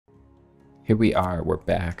Here we are, we're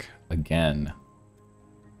back again.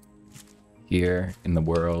 Here in the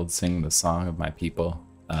world, singing the song of my people.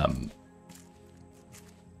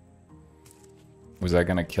 Was I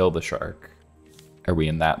gonna kill the shark? Are we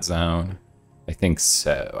in that zone? I think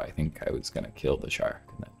so. I think I was gonna kill the shark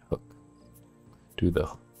and then do the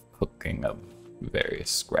hooking of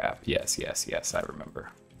various scrap. Yes, I remember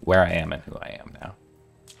where I am and who I am now.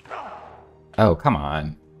 Oh, come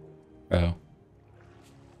on. Oh.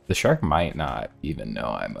 The shark might not even know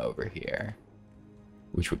I'm over here,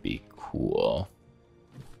 which would be cool.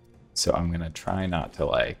 So I'm gonna try not to,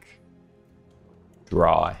 like,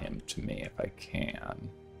 draw him to me if I can.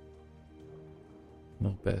 A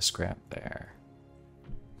little bit of scrap there.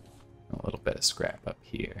 A little bit of scrap up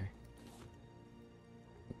here.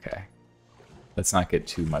 Okay. Let's not get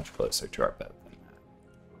too much closer to our boat than that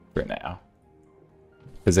for now.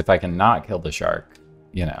 Because if I can not kill the shark,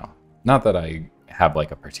 you know, not that I have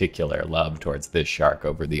like a particular love towards this shark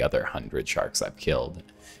over the other 100 sharks I've killed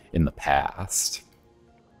in the past.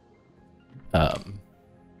 But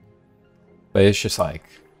it's just like,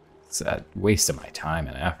 it's a waste of my time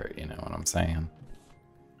and effort, you know what I'm saying?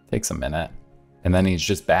 Takes a minute, and then he's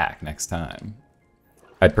just back next time.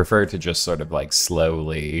 I'd prefer to just sort of like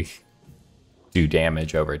slowly do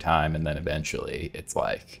damage over time, and then eventually it's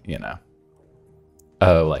like, you know,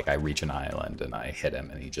 oh, like I reach an island and I hit him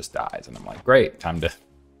and he just dies, and I'm like, great, time to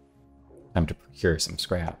procure some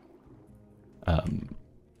scrap. No,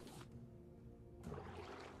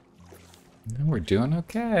 we're doing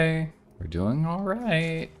okay. We're doing all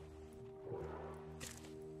right.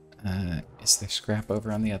 Is there scrap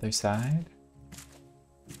over on the other side?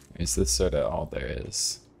 Or is this sort of all there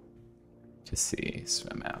is to see?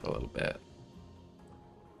 Swim out a little bit.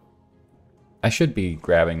 I should be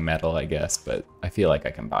grabbing metal, I guess, but I feel like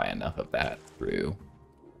I can buy enough of that through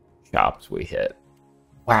shops we hit.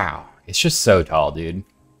 Wow, it's just so tall, dude.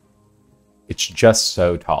 It's just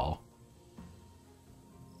so tall.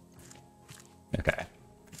 Okay.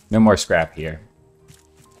 No more scrap here.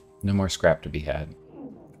 No more scrap to be had.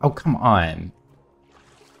 Oh, come on.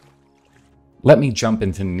 Let me jump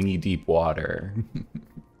into knee-deep water.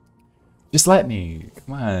 Just let me.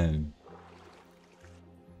 Come on.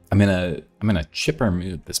 I'm in a chipper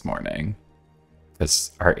mood this morning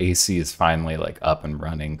because our AC is finally like up and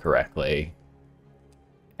running correctly.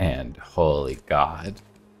 And holy God,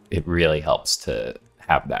 it really helps to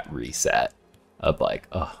have that reset of like,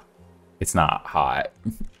 oh, it's not hot.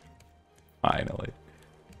 Finally.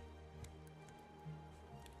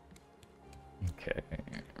 Okay,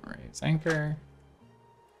 raise anchor.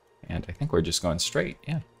 And I think we're just going straight,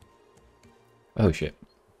 yeah. Oh shit.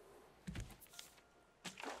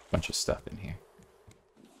 Bunch of stuff in here.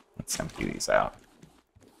 Let's empty these out.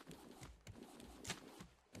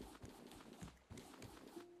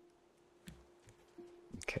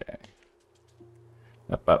 Okay.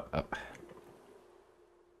 Up, up, up.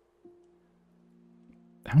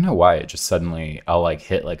 I don't know why it just suddenly, I'll like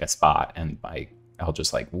hit like a spot and like, I'll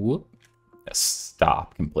just like, whoop, just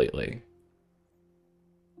stop completely.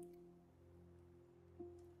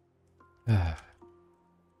 Okay.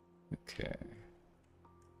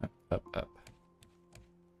 Up, up, up.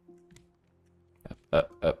 Up,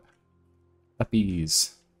 up, up.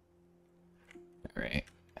 Uppies. All right.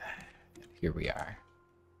 Here we are.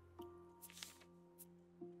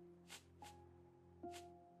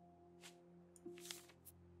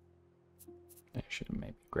 I should have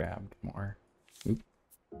maybe grabbed more. Oop.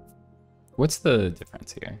 What's the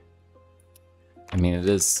difference here? I mean, it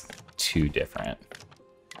is too different.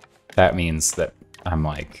 That means that I'm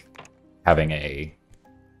like having a,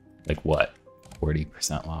 like what,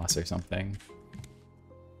 40% loss or something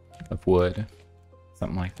of wood,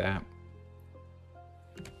 something like that.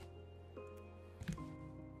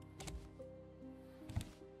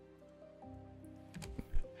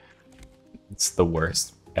 It's the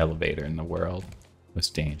worst elevator in the world.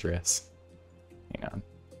 Most dangerous. Hang on.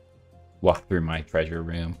 Walk through my treasure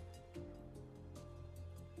room.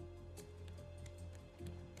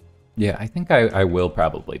 Yeah, I think I will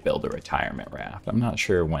probably build a retirement raft. I'm not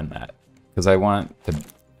sure when that, because I want to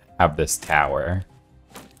have this tower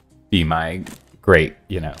be my great,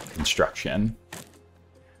 you know, construction.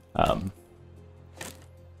 I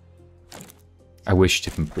wish to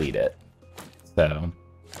complete it. So,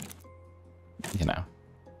 you know.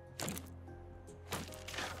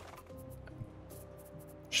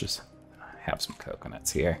 Just have some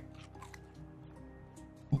coconuts here.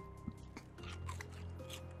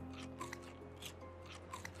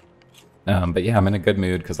 But yeah, I'm in a good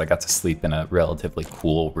mood because I got to sleep in a relatively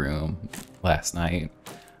cool room last night.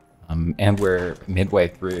 And we're midway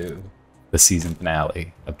through the season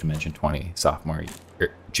finale of Dimension 20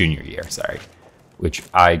 junior year, sorry, which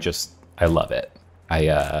I love it.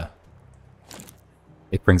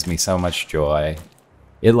 It brings me so much joy.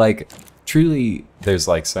 It like truly, there's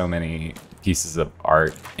like so many pieces of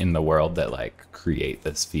art in the world that like create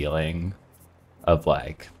this feeling of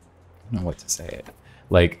like, I don't know what to say it,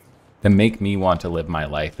 like to make me want to live my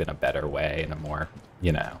life in a better way, in a more,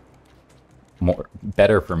 more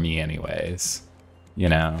better for me anyways,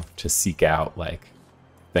 to seek out like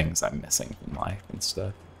things I'm missing in life and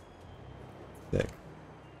stuff. Sick.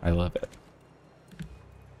 I love it.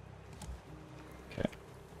 Okay.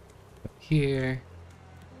 Up here.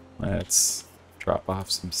 Let's drop off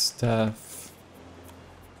some stuff.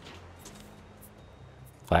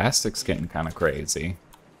 Plastic's getting kind of crazy.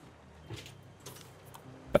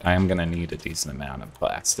 But I am going to need a decent amount of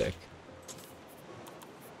plastic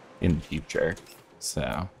in the future.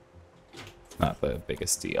 So, it's not the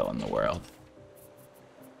biggest deal in the world.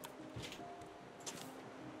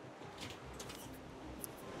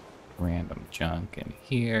 Random junk in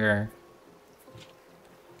here.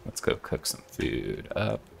 Let's go cook some food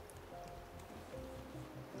up.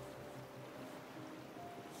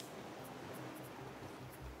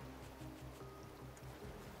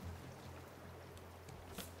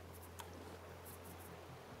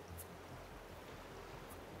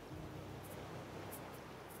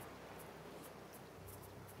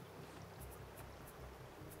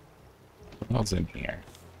 What else in here?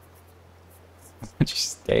 So much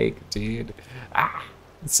steak, dude. Ah,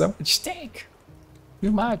 so much steak.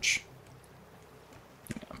 Too much.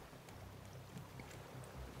 Yeah.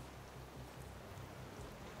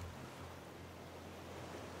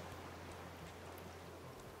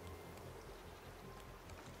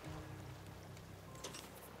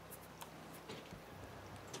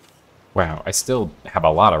 Wow, I still have a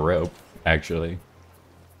lot of rope, actually.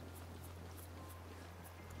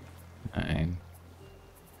 9.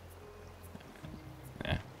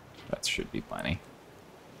 Yeah, that should be plenty.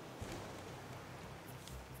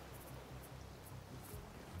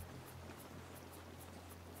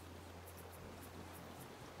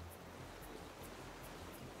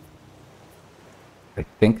 I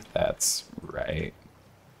think that's right.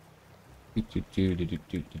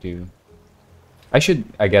 I should,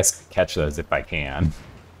 I guess, catch those if I can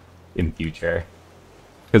in future.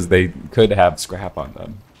 Because they could have scrap on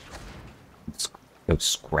them. So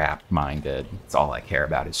scrap-minded. That's all I care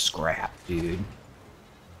about is scrap, dude.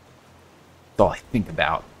 That's all I think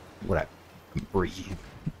about. What I breathe.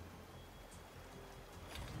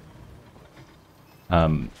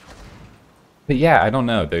 But yeah, I don't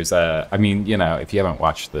know. There's a, I mean, if you haven't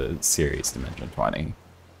watched the series Dimension 20,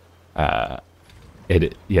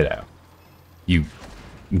 you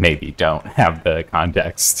maybe don't have the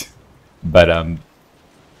context, but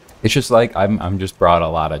it's just like I'm just brought a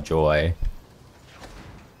lot of joy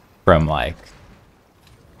from like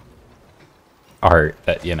art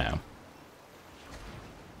that I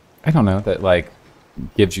don't know, that like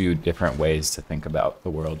gives you different ways to think about the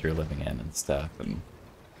world you're living in and stuff. And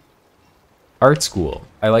art's cool.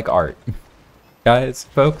 I like art. Guys,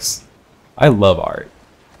 folks, I love art.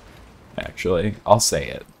 Actually, I'll say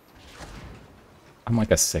it. I'm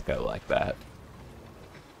like a sicko like that.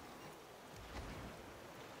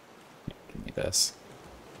 Give me this.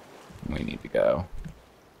 We need to go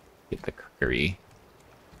get the cookery.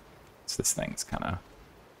 So this thing's kind of...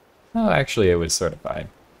 Oh, actually, it was certified.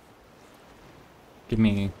 Give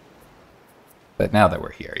me... But now that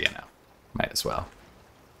we're here, might as well.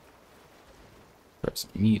 Throw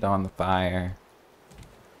some meat on the fire.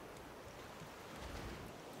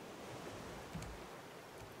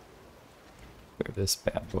 Clear this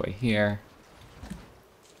bad boy here.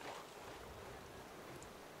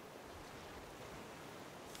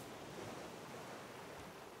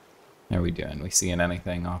 How are we doing? We seeing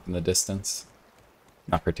anything off in the distance?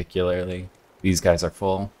 Not particularly. These guys are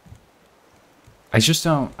full. I just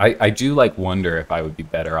don't... I do like wonder if I would be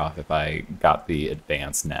better off if I got the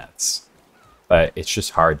advanced nets. But it's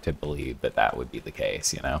just hard to believe that that would be the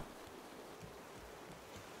case,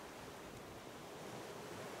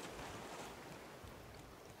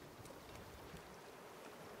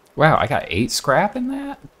 Wow, I got 8 scrap in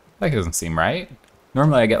that? That doesn't seem right.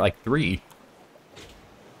 Normally I get like 3.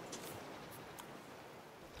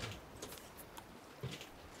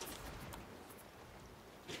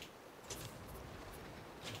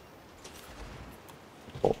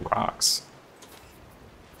 Oh, rocks.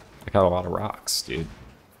 I got a lot of rocks, dude.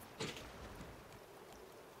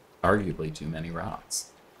 Arguably too many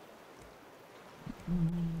rocks.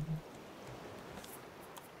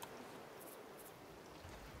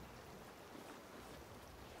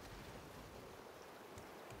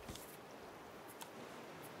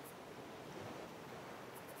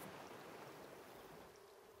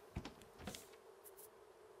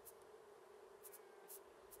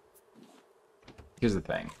 Here's the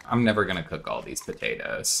thing. I'm never going to cook all these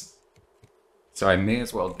potatoes. So I may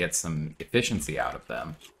as well get some efficiency out of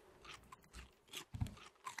them.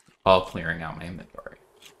 While clearing out my inventory.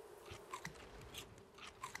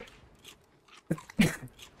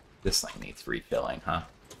 This thing needs refilling, huh?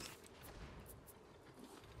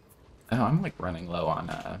 Oh, I'm like running low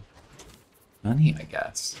on money, I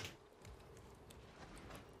guess.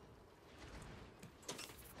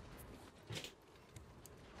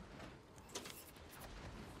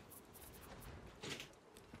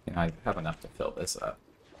 You know, I have enough to fill this up.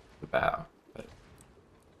 About, but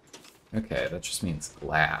okay, that just means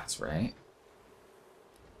glass, right?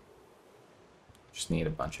 Just need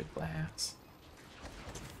a bunch of glass.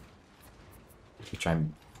 Which I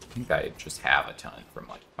think I just have a ton from,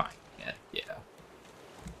 like, finding it. Yeah.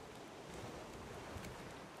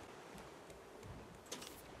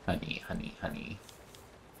 Honey, honey, honey.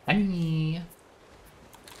 Honey!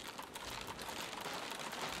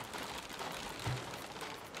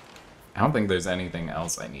 I don't think there's anything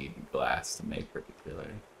else I need glass to make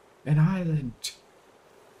particularly. An island!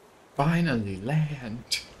 Finally,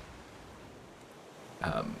 land!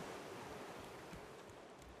 How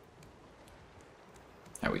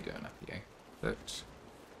are we doing up here? But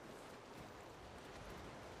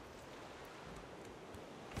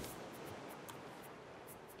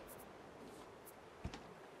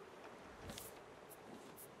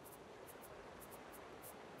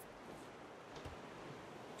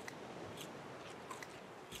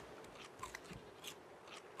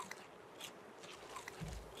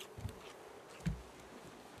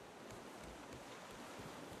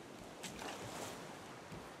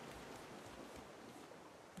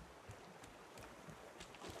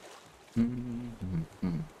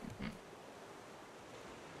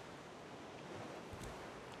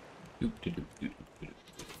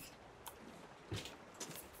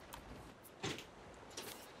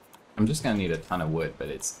I'm just gonna need a ton of wood, but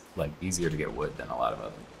it's like easier to get wood than a lot of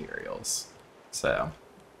other materials. So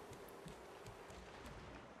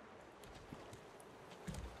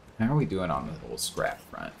how are we doing on the whole scrap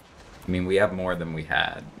front? I mean, we have more than we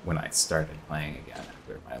had when I started playing again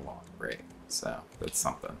after my long break, so that's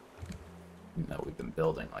something. You know, we've been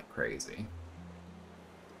building like crazy.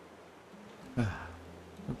 What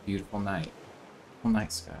a beautiful night. Beautiful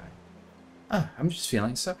night sky. Oh, I'm just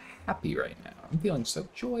feeling so happy right now. I'm feeling so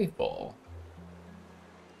joyful.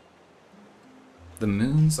 The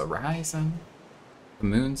moon's horizon. The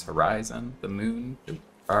moon's horizon. The moon.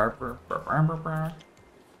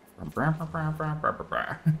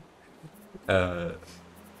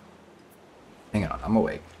 Hang on, I'm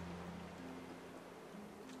awake.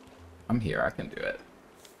 I'm here, I can do it.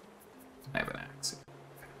 I have an axe.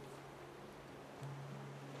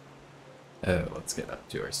 Oh, let's get up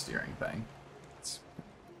to our steering thing.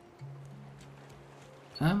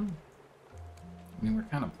 I mean, we're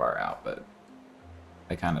kind of far out, but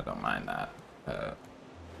I kind of don't mind that.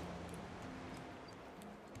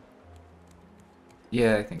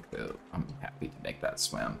 Yeah, I think I'm happy to make that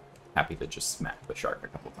swim. Happy to just smack the shark a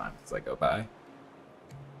couple times as I go by.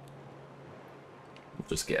 We'll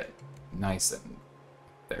just get nice and...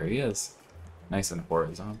 There he is. Nice and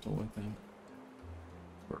horizontal with him.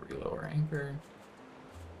 We'll reload our anchor.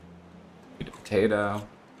 Eat a potato.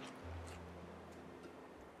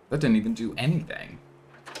 That didn't even do anything.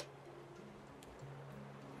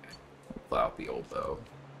 We'll plow out the old bow.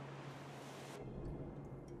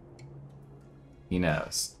 He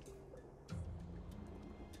knows.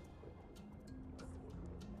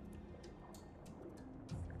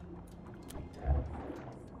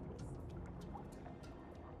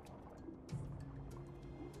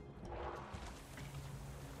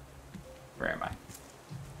 Where am I?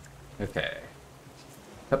 Okay.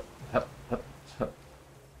 Hup, hup, hup, hup.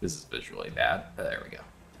 This is visually bad. There we go.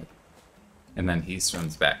 And then he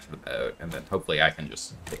swims back to the boat, and then hopefully I can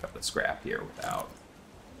just pick up the scrap here without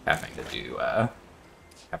having to do,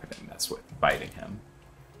 having to mess with fighting him.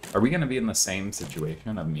 Are we going to be in the same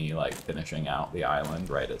situation of me, like, finishing out the island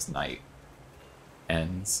right as night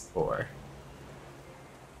ends, or...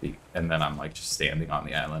 And then I'm, like, just standing on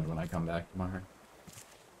the island when I come back tomorrow?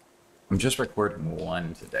 I'm just recording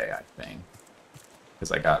one today, I think,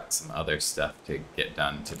 because I got some other stuff to get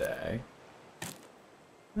done today.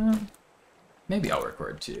 Maybe I'll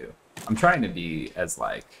record two. I'm trying to be as,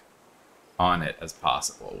 like, on it as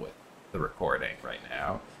possible with the recording right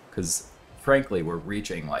now, because frankly we're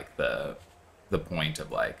reaching like the point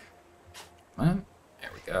of like, well, there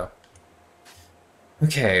we go.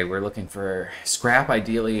 Okay, we're looking for scrap,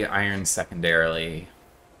 ideally iron secondarily.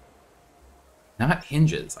 Not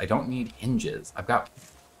hinges. I don't need hinges. I've got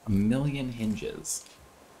a million hinges.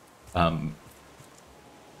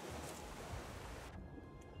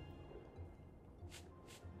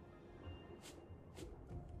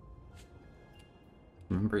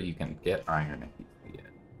 remember you can get iron if you see it,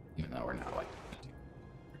 even though we're not like.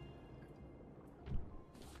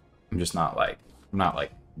 I'm just not like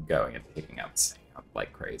going and picking up sand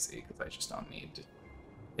like crazy because I just don't need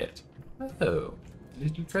it. Oh,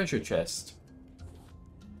 little treasure chest.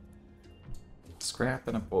 Scrap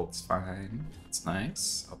and a bolt's fine. It's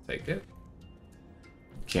nice. I'll take it.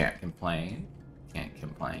 Can't complain. Can't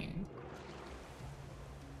complain.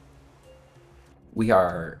 We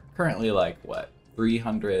are currently like, what,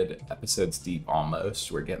 300 episodes deep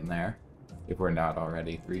almost. We're getting there. If we're not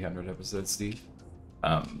already 300 episodes deep.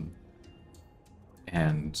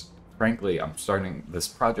 And frankly, this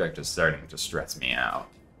project is starting to stress me out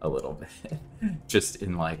a little bit. Just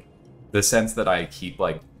in like the sense that I keep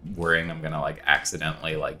like worrying I'm gonna like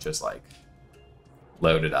accidentally like just like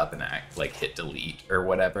load it up and like hit delete or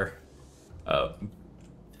whatever.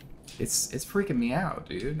 It's freaking me out,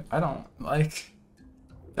 dude. I don't like,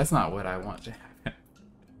 that's not what I want to happen.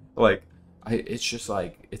 Like it's just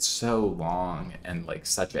like, it's so long and like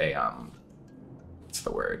such a what's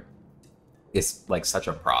the word? It's like such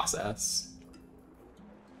a process.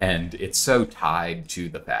 And it's so tied to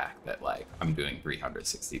the fact that like I'm doing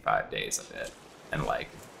 365 days of it and like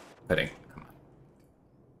come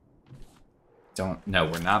on. No,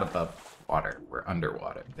 we're not above water. We're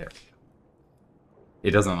underwater. There we go.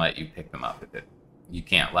 It doesn't let you pick them up if you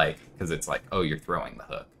can't like, because it's like, oh, you're throwing the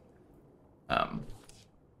hook.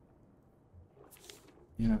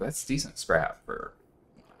 You know, that's decent scrap for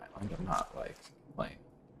an island. I'm not like playing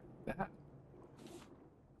that.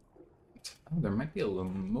 Oh, there might be a little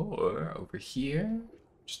more over here.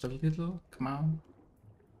 Just a little. Come on.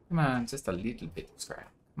 Come on, just a little bit of scrap.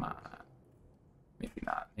 Come on. Maybe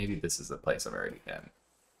not. Maybe this is the place I've already been.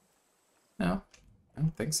 No, I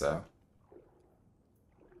don't think so.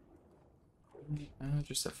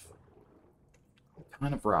 Just a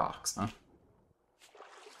ton of rocks, huh?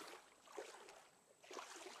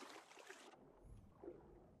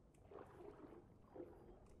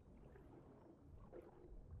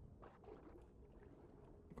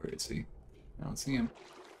 Where is he? I don't see him.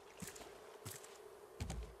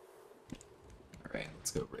 Alright,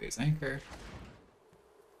 let's go raise anchor.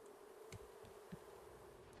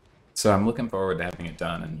 So I'm looking forward to having it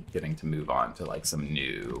done and getting to move on to like some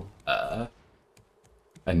new, a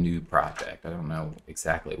new project. I don't know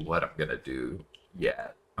exactly what I'm gonna do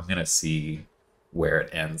yet. I'm gonna see where it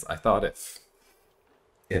ends. I thought if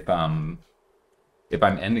I'm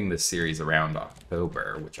ending this series around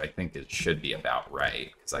October, which I think it should be about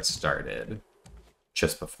right, because I started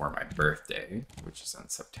just before my birthday, which is in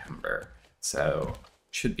September. So it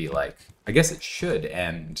should be like, I guess it should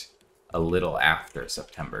end a little after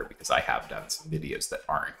September, because I have done some videos that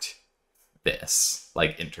aren't this,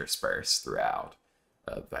 like interspersed throughout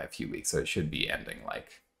by a few weeks. So it should be ending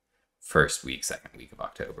like first week, second week of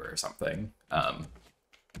October or something.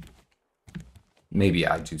 Maybe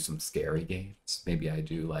I do some scary games. Maybe I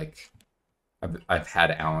do like, I've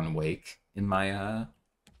had Alan Wake in my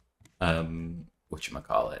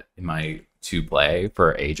whatchamacallit, in my to play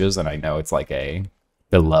for ages, and I know it's like a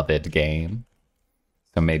beloved game.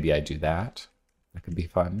 So maybe I do that. That could be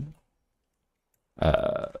fun.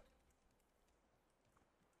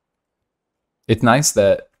 It's nice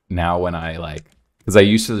that now when I like, because I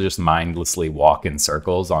used to just mindlessly walk in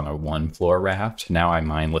circles on a 1-floor raft. Now I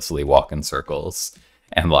mindlessly walk in circles,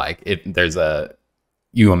 and like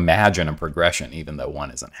you imagine a progression even though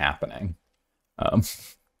one isn't happening. All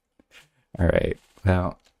right.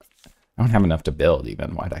 Well, I don't have enough to build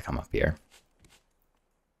even. Why'd I come up here?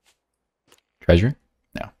 Treasure?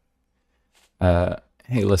 No.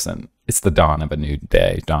 Hey, listen. It's the dawn of a new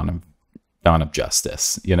day. Dawn of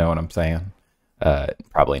justice. You know what I'm saying?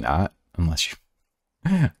 Probably not, unless you,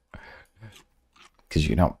 because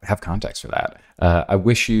you don't have context for that. I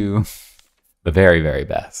wish you the very, very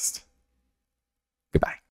best. Goodbye.